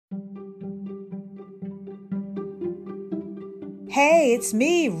Hey, it's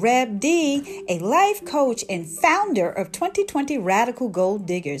me, Reb D, a life coach and founder of 2020 Radical Gold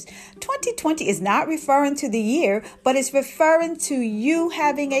Diggers. 2020 is not referring to the year, but it's referring to you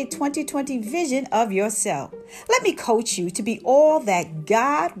having a 2020 vision of yourself. Let me coach you to be all that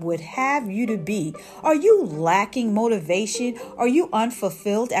God would have you to be. Are you lacking motivation? Are you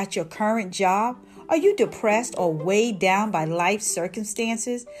unfulfilled at your current job? Are you depressed or weighed down by life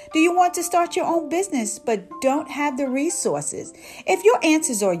circumstances? Do you want to start your own business but don't have the resources? If your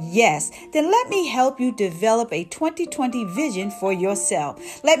answers are yes, then let me help you develop a 2020 vision for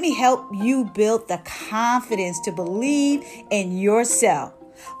yourself. Let me help you build the confidence to believe in yourself.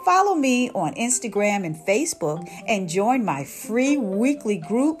 Follow me on Instagram and Facebook and join my free weekly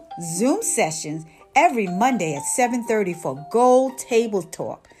group Zoom sessions every Monday at 7:30 for Gold Table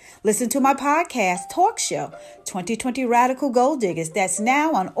Talk. Listen to my podcast talk show, 2020 Radical Gold Diggers, that's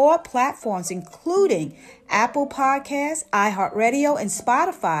now on all platforms, including Apple Podcasts, iHeartRadio, and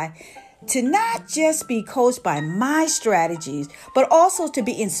Spotify, to not just be coached by my strategies, but also to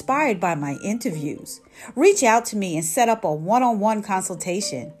be inspired by my interviews. Reach out to me and set up a one-on-one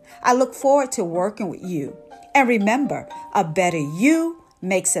consultation. I look forward to working with you. And remember, a better you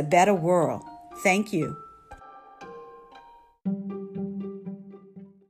makes a better world. Thank you.